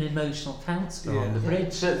emotional counselor on the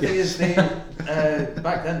bridge. But the thing is,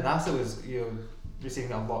 back then NASA was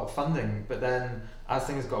receiving a lot of funding, but then as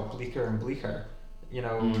things got bleaker and bleaker, you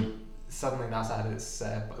know, suddenly NASA had its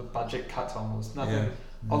budget cut almost nothing.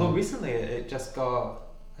 Although recently it just got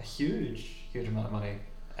a huge amount of money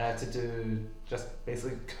to do just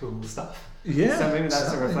basically cool stuff. Yeah. So maybe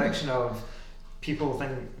that's a reflection of. People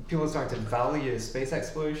are starting to value space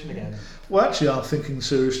exploration again. Well, actually, I'm thinking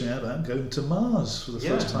seriously about going to Mars for the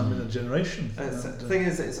first time in a generation. The thing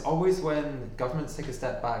is, it's always when governments take a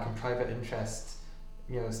step back and private interest,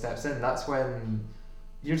 steps in. That's when,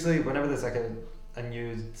 usually, whenever there's like a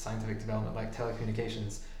new scientific development like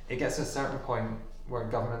telecommunications, it gets to a certain point where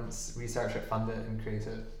governments research it, fund it, and create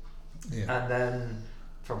it, and then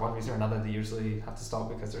for one reason or another, they usually have to stop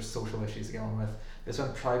because there's social issues to get on with. It's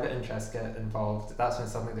when private interests get involved, that's when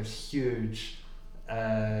suddenly there's huge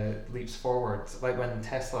leaps forward. Like when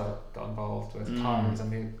Tesla got involved with cars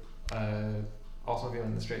and the automobile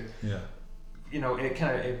industry.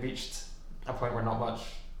 It reached a point where not much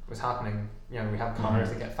was happening. We have cars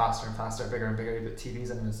that get faster and faster, bigger and bigger, you put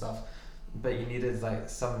TVs in and stuff. But you needed like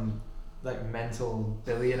some like mental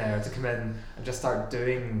billionaire to come in and just start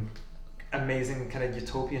doing amazing kind of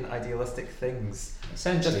utopian idealistic things.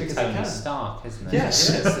 Essentially Tony Stark, isn't it? Yes,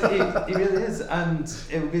 it really is, and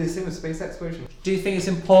it would be the same with space exploration. Do you think it's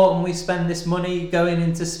important we spend this money going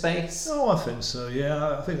into space? Oh, I think so,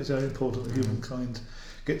 yeah. I think it's very important that humankind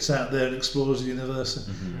gets out there and explores the universe.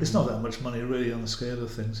 It's not that much money really on the scale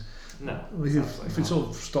of things. No. If we sort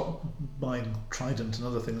of stop buying Trident and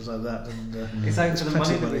other things like that, and it's like for the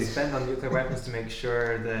money that we spend on nuclear weapons to make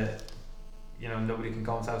sure that nobody can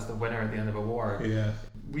call themselves the winner at the end of a war. Yeah.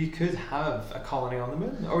 We could have a colony on the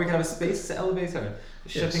moon, or we could have a space elevator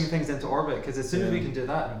shipping things into orbit. Because as soon as we can do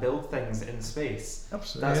that and build things in space,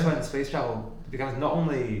 that's when space travel becomes not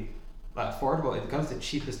only affordable; it becomes the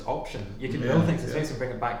cheapest option. You can build things in space and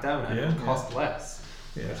bring it back down, and it will cost less,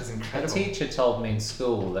 which is incredible. A teacher told me in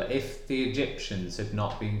school that if the Egyptians had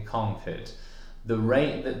not been conquered, the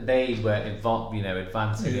rate that they were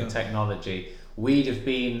advancing in technology, we'd have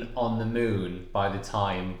been on the moon by the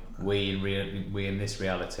time we in this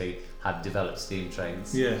reality had developed steam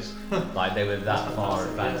trains. Yes. Like they were that far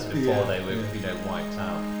advanced before they were wiped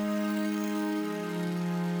out.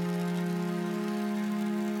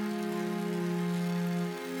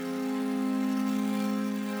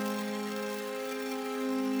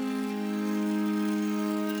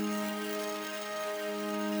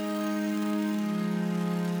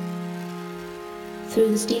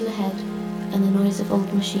 Through the steam ahead and the noise of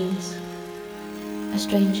old machines, a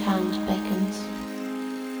strange hand beckons.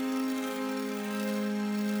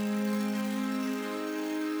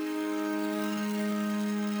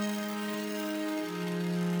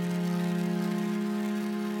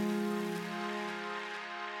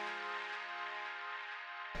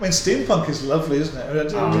 I mean, steampunk is lovely, isn't it?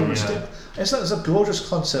 It's a gorgeous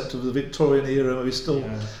concept of the Victorian era where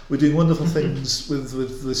we're doing wonderful things with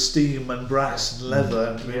the steam and brass and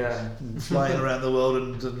leather and flying around the world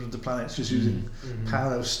and the planets just using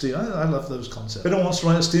power of steam. I love those concepts. If anyone wants to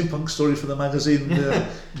write a steampunk story for the magazine,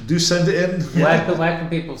 do send it in. Where can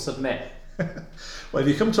people submit? Well, if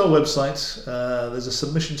you come to our website, there's a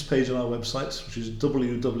submissions page on our website, which is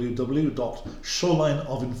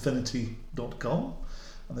www.shorelineinfinity.com.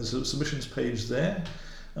 And there's a submissions page there.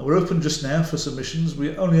 And we're open just now for submissions.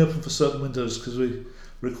 We're only open for certain windows because we're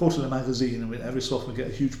a quarterly magazine, and every so often we get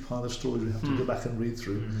a huge pile of stories we have to go back and read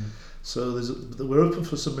through. So we're open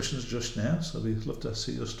for submissions just now, so we'd love to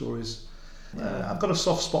see your stories. I've got a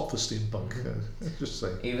soft spot for steampunk, just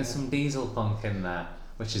saying. Even some diesel punk in there,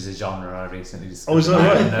 which is a genre I recently discovered. Oh, is that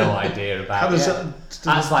right? I had no idea about. How does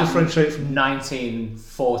That's like differentiate from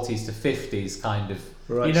 1940s to 50s kind of?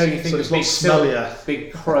 Right. You know, you think so of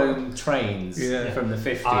big chrome trains from the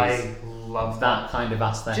 50s. I love that kind of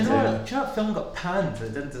aesthetic. Do you know what film got panned that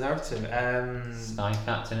it didn't deserve to? Sky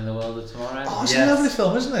Captain in the World of Tomorrow. Oh, it's a lovely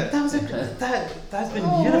film, isn't it? That was that's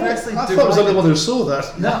been universally. I thought I was the only one who saw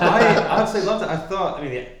that. No, I absolutely loved it. I thought,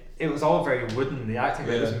 it was all very wooden, the acting,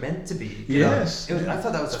 but it was meant to be. Yes. I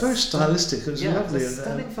thought that was very stylistic. It was lovely. It was a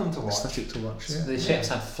stunning film to watch. Aesthetic to watch. Yeah. The ships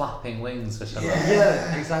had flapping wings, which I love.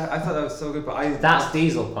 Yeah, exactly. I thought that was so good. But that's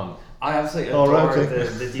diesel punk. I absolutely adore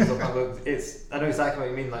the diesel punk look. I know exactly what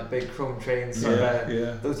you mean, like big chrome trains,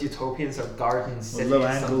 those utopian sort of gardens, cities, low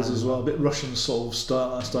angles as well, a bit Russian sort of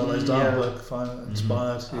stylized artwork,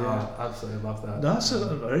 inspired. I absolutely love that. No, that's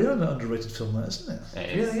a very underrated film, that, isn't it?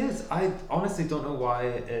 It really is. I honestly don't know why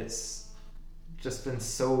it's just been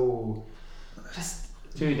so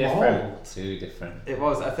too different. It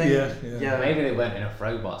was, I think. Yeah. Maybe they weren't enough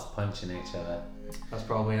robots punching each other. That's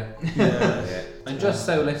probably it. Yeah. And just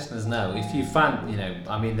so listeners know, if you fan,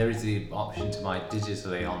 there is the option to buy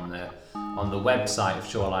digitally on the website of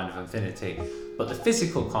Shoreline of Infinity, but the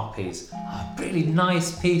physical copies are a really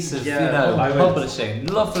nice piece of publishing.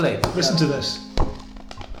 Lovely. Listen to this.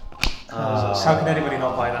 How can anybody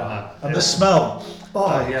not buy that now? And the smell.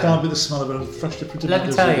 Can't be the smell of a freshly printed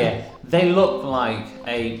magazine. Let me tell you, they look like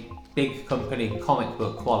a big company comic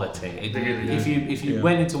book quality. If you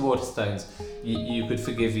went into Waterstones, you could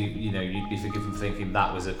forgive you'd be forgiven for thinking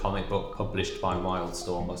that was a comic book published by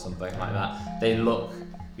Wildstorm or something like that. They look,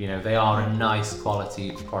 they are a nice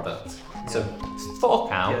quality product. So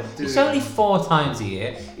fork out. It's only 4 times a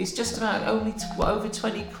year. It's just about only over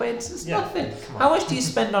 20 quid. It's nothing. How much do you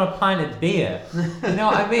spend on a pint of beer? You know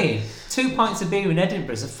what I mean? 2 pints of beer in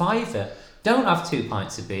Edinburgh is a £5. Don't have 2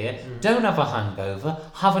 pints of beer. Don't have a hangover.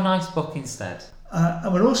 Have a nice book instead.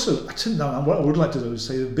 And we're also, what I would like to do is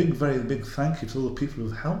say a very big thank you to all the people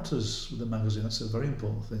who've helped us with the magazine. That's a very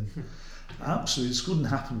important thing. Absolutely, this couldn't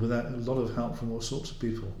happen without a lot of help from all sorts of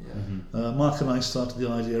people. Mark and I started the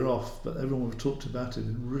idea off, but everyone we've talked about it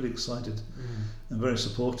been really excited and very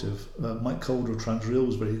supportive. Mike Calder of Transreal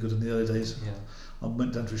was very good in the early days. I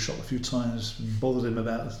went down to his shop a few times and bothered him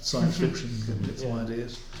about science fiction and get some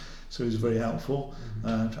ideas. So he was very helpful.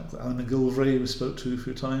 Alan McGilvray we spoke to a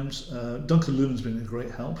few times. Duncan Lumen's been a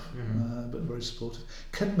great help, but very supportive.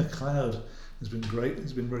 Ken MacLeod has been great.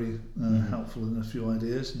 He's been very helpful in a few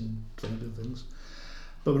ideas and trying to do things.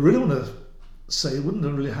 But we really want to say it wouldn't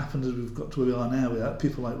have really happened as we've got to where we are now without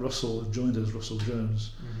people like Russell who joined us, Russell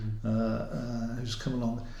Jones, who's come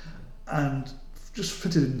along and just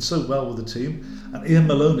fitted in so well with the team. And Ian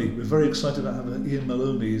Maloney, we're very excited about having Ian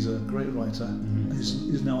Maloney. He's a great writer.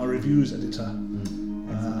 He's now our reviews editor,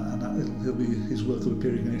 and his work will be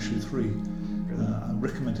appearing in issue 3. I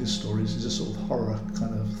recommend his stories. He's a sort of horror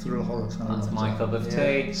kind of thriller horror kind of. That's my cup of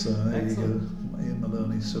tea. So there you go, Ian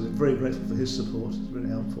Maloney. So we're very grateful for his support. It's really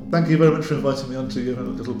helpful. Thank you very much for inviting me onto your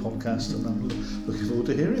little podcast, and I'm looking forward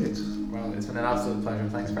to hearing it. Well, it's been an absolute pleasure.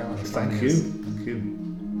 Thanks very much for Thank you.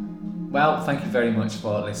 Well, thank you very much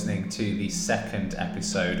for listening to the 2nd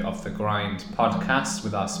episode of the Grind podcast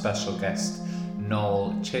with our special guest,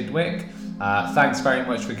 Noel Chidwick. Thanks very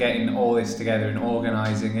much for getting all this together and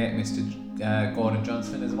organising it, Mr. Gordon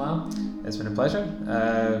Johnson as well. It's been a pleasure,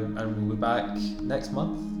 and we'll be back next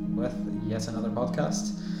month with yet another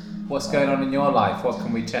podcast. What's going on in your life? What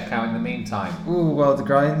can we check out in the meantime? Well, The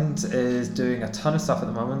Grind is doing a ton of stuff at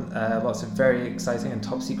the moment. Lots of very exciting and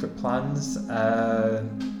top secret plans.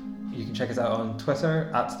 You can check us out on Twitter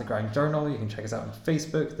at The Grind Journal. You can check us out on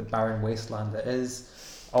Facebook, The Barren Wasteland That Is.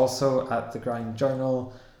 Also at The Grind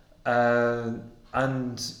Journal.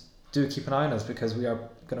 And do keep an eye on us because we are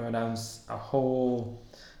going to announce a whole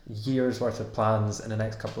year's worth of plans in the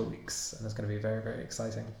next couple of weeks, and it's going to be very, very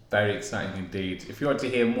exciting. Very exciting indeed. If you want to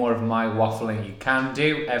hear more of my waffling, you can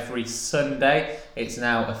do every Sunday. It's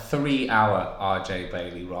now a 3-hour RJ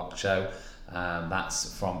Bailey rock show.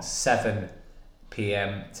 That's from 7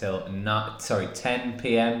 p.m. till 10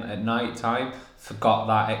 p.m. at night time. Forgot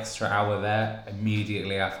that extra hour there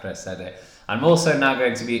immediately after I said it. I'm also now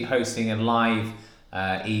going to be hosting a live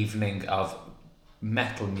evening of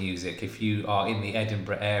metal music. If you are in the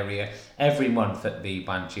Edinburgh area, every month at the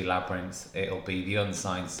Banshee Labyrinth, it'll be the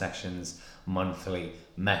Unsigned Sessions monthly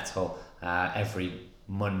metal every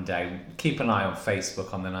Monday. Keep an eye on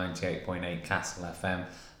Facebook on the 98.8 Castle FM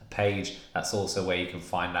page. That's also where you can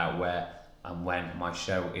find out where and when my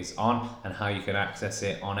show is on and how you can access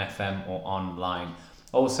it on FM or online.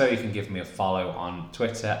 Also, you can give me a follow on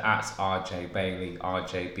Twitter at RJ Bailey,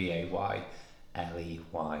 RJBAYLEY.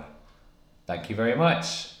 Thank you very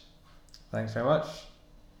much. Thanks very much.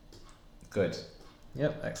 Good.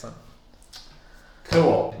 Yep, excellent.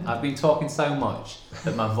 Cool. I've been talking so much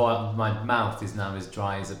that my mouth is now as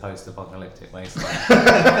dry as a post-apocalyptic wasteland.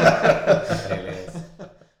 It really is.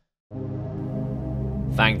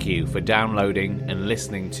 Thank you for downloading and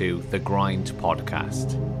listening to The Grind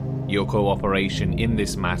Podcast. Your cooperation in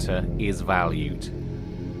this matter is valued.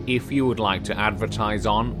 If you would like to advertise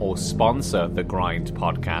on or sponsor The Grind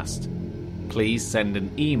Podcast, please send an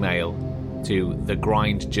email to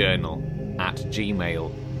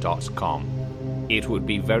thegrindjournal@gmail.com. It would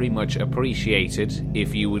be very much appreciated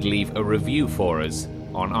if you would leave a review for us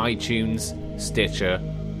on iTunes, Stitcher,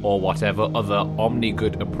 or whatever other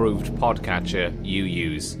OmniGood approved podcatcher you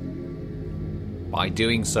use. By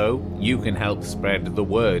doing so, you can help spread the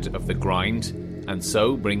word of The Grind and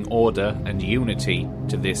so bring order and unity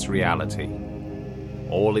to this reality.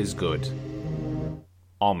 All is good.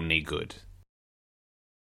 OmniGood.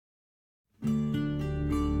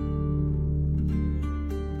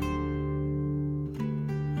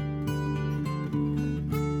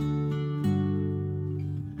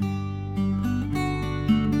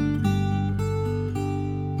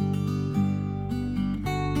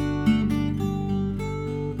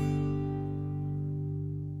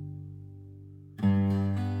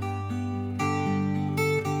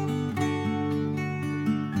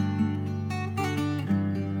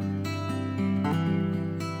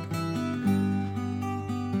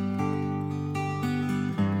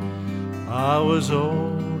 I was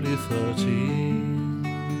only 13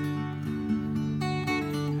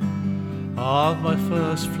 on my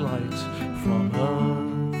first flight from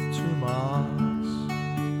Earth to Mars.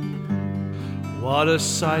 What a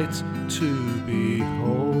sight to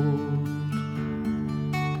behold!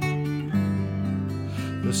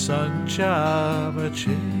 The Sunjammer chase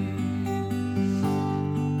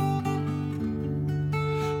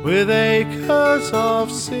with acres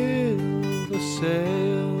of silver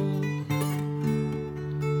sail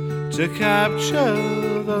to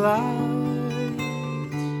capture the light,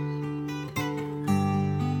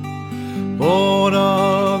 born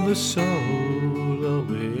on the solar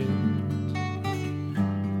wind,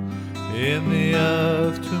 in the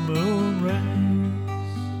earth to moon race.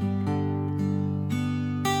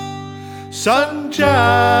 Sunjammer,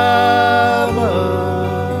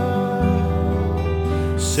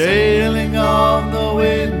 sailing on the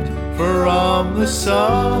wind from the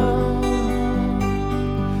sun.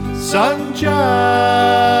 Sunjammer,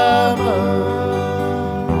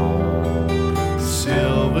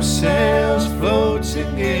 silver sails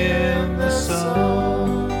floating in the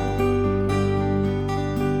sun.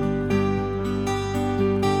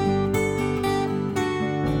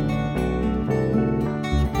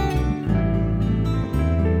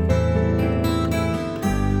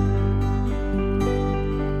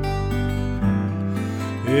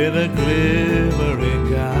 In a glimmering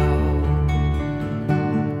gown,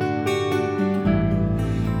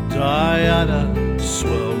 Diana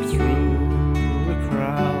swelled through the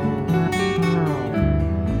crowd,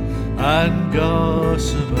 and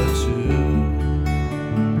Gossamer too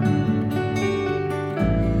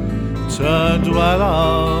turned while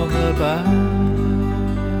on the bank.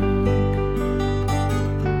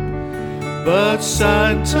 But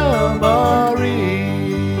Santa Maria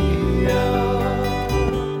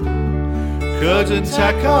couldn't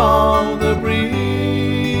tack on the breeze.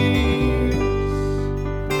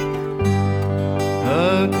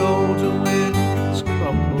 Her golden wings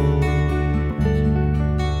crumbled,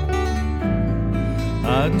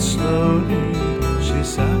 and slowly she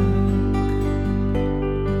sank.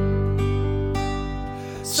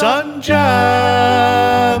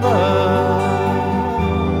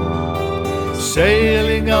 Sunjammer,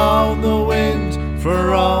 sailing on the wind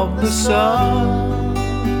from the sun.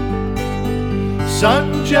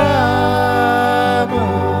 Sunjammer,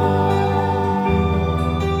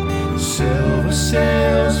 silver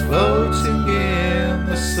sails floating in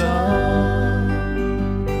the sun.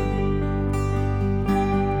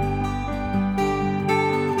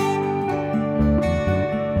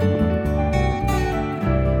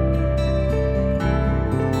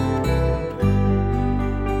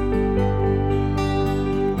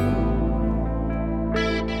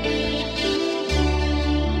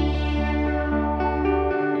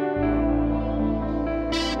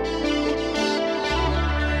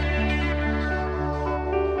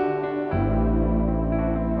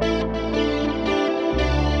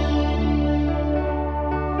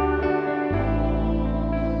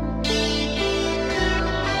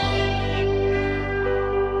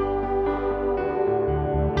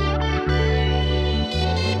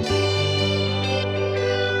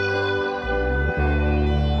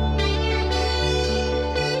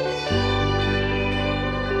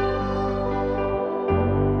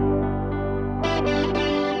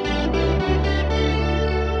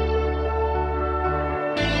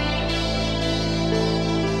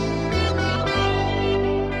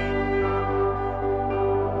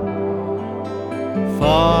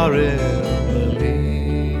 are in the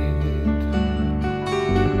lead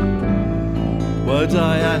were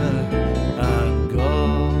Diana and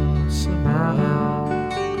Gossamer.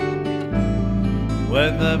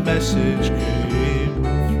 When the message came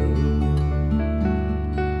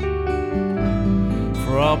through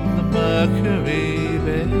from the Mercury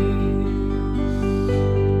base,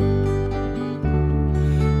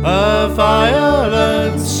 a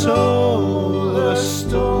violent solar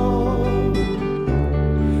storm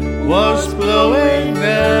was blowing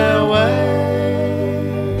their way.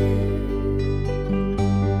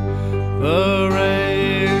 The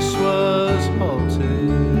race was halted,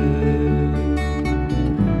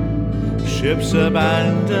 ships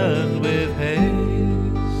abandoned with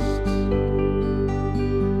haste.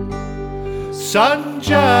 Sunjammer,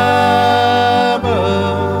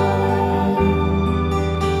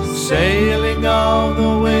 sailing on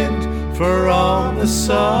the wind for all the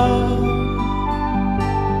sun.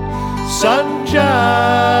 Sunjammer,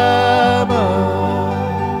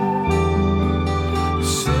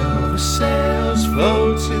 silver sails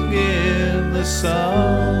floating in the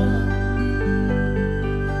sun.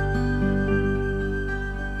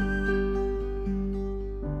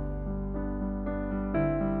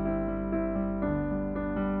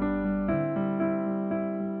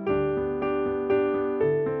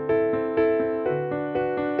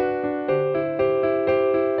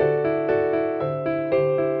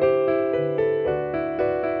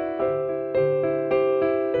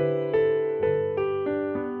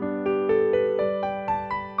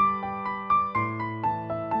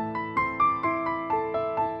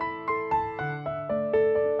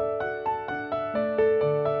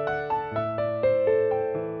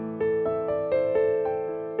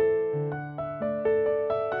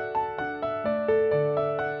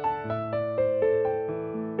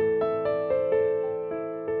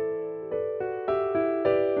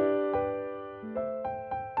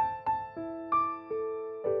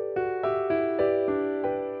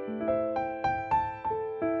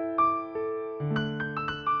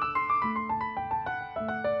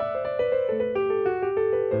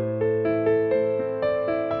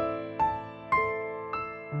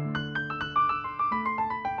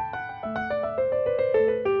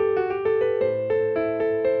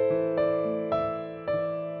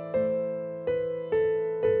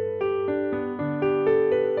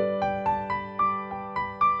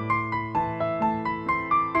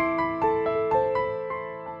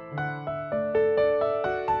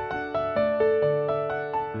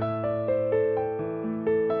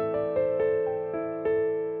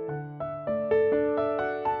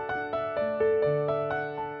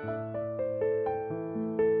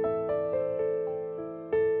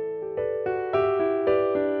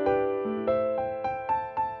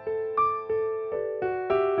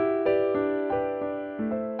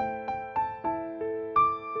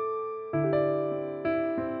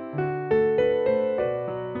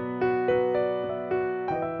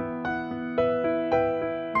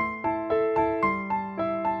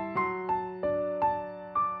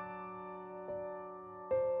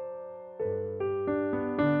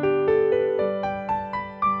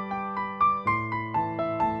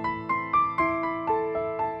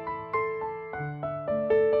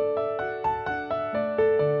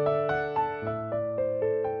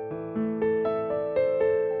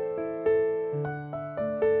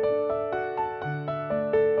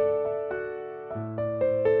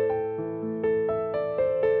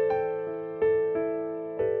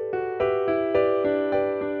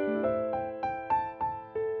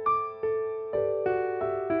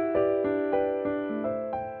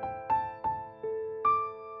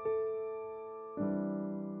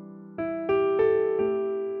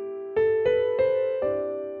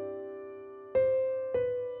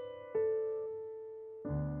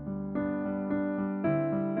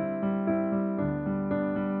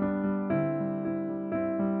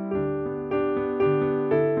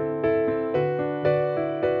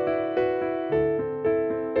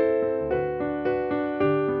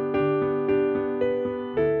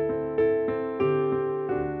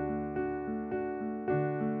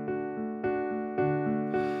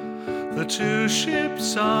 The two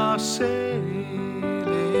ships are sailing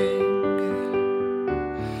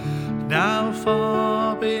now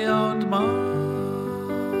far beyond Mars.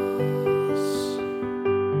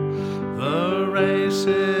 The race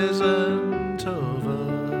isn't over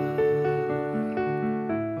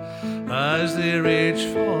as they reach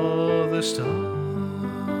for the stars.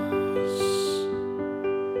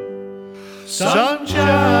 Sunjammer,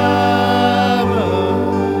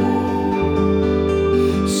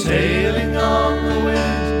 sailing on the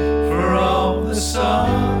wind for all the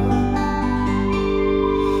sun.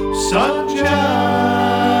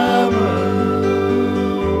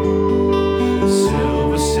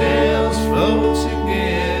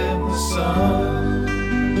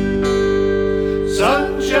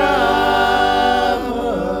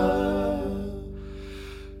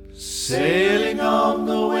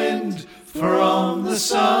 the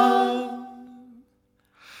sun.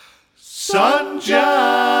 Sunjammer,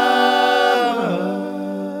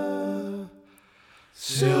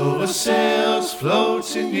 silver sails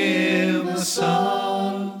floating in the sun.